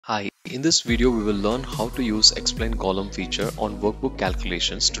Hi, in this video we will learn how to use explain column feature on workbook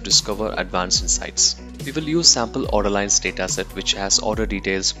calculations to discover advanced insights. We will use sample order lines dataset which has order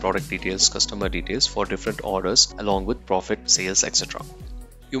details, product details, customer details for different orders along with profit, sales, etc.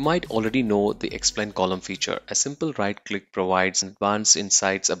 You might already know the explain column feature. A simple right click provides advanced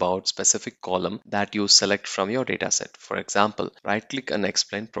insights about specific column that you select from your dataset. For example, right click and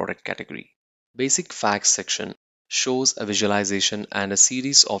explain product category. Basic facts section shows a visualization and a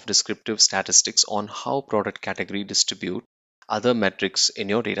series of descriptive statistics on how product category distribute other metrics in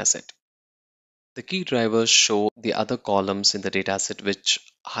your dataset. The key drivers show the other columns in the dataset which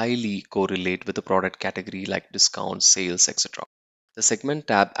highly correlate with the product category like discounts, sales, etc. The segment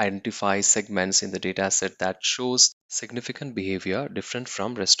tab identifies segments in the dataset that shows significant behavior different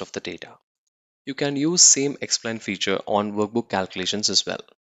from rest of the data. You can use same explain feature on workbook calculations as well.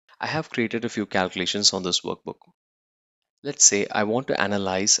 I have created a few calculations on this workbook. Let's say I want to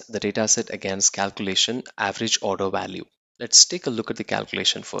analyze the dataset against calculation average order value. Let's take a look at the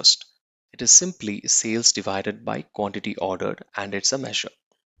calculation first. It is simply sales divided by quantity ordered and it's a measure.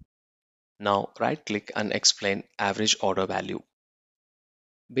 Now right click and explain average order value.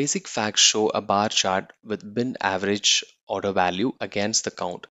 Basic facts show a bar chart with bin average order value against the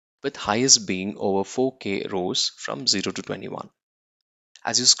count, with highest being over 4K rows from 0 to 21.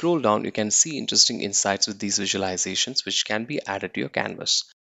 As you scroll down, you can see interesting insights with these visualizations which can be added to your canvas.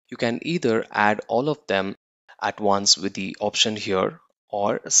 You can either add all of them at once with the option here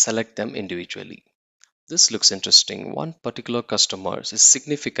or select them individually. This looks interesting. One particular customer is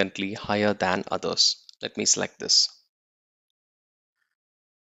significantly higher than others. Let me select this.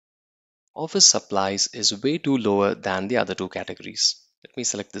 Office supplies is way too lower than the other two categories. Let me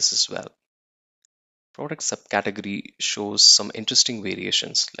select this as well. Product subcategory shows some interesting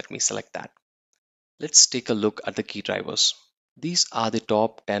variations. Let me select that. Let's take a look at the key drivers. These are the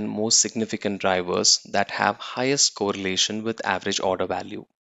top 10 most significant drivers that have highest correlation with average order value.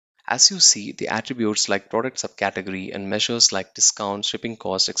 As you see, the attributes like product subcategory and measures like discount, shipping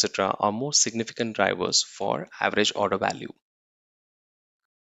cost, etc. are more significant drivers for average order value.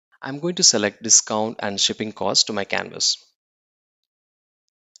 I'm going to select discount and shipping cost to my canvas.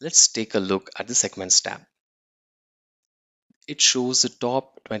 Let's take a look at the segments tab. It shows the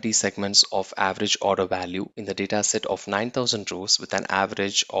top 20 segments of average order value in the dataset of 9,000 rows with an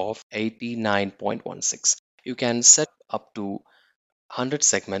average of 89.16. You can set up to 100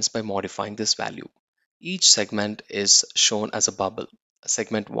 segments by modifying this value. Each segment is shown as a bubble.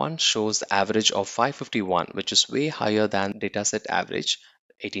 Segment 1 shows the average of 551, which is way higher than dataset average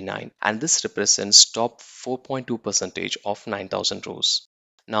 89, and this represents top 4.2% of 9,000 rows.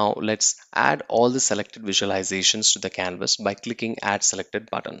 Now let's add all the selected visualizations to the canvas by clicking Add Selected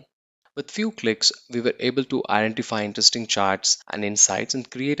button. With few clicks, we were able to identify interesting charts and insights and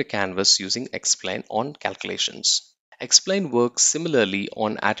create a canvas using Explain on calculations. Explain works similarly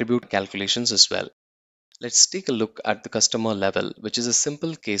on attribute calculations as well. Let's take a look at the customer level, which is a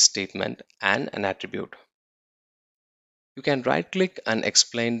simple case statement and an attribute. You can right click and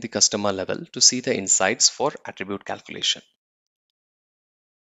explain the customer level to see the insights for attribute calculation.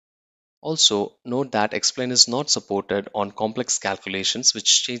 Also, note that explain is not supported on complex calculations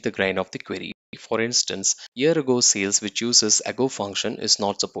which change the grain of the query. For instance, year ago sales which uses ago function is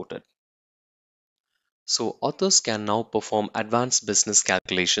not supported. So authors can now perform advanced business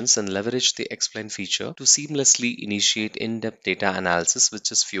calculations and leverage the explain feature to seamlessly initiate in-depth data analysis with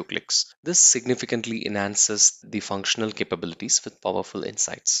just few clicks. This significantly enhances the functional capabilities with powerful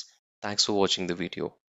insights. Thanks for watching the video.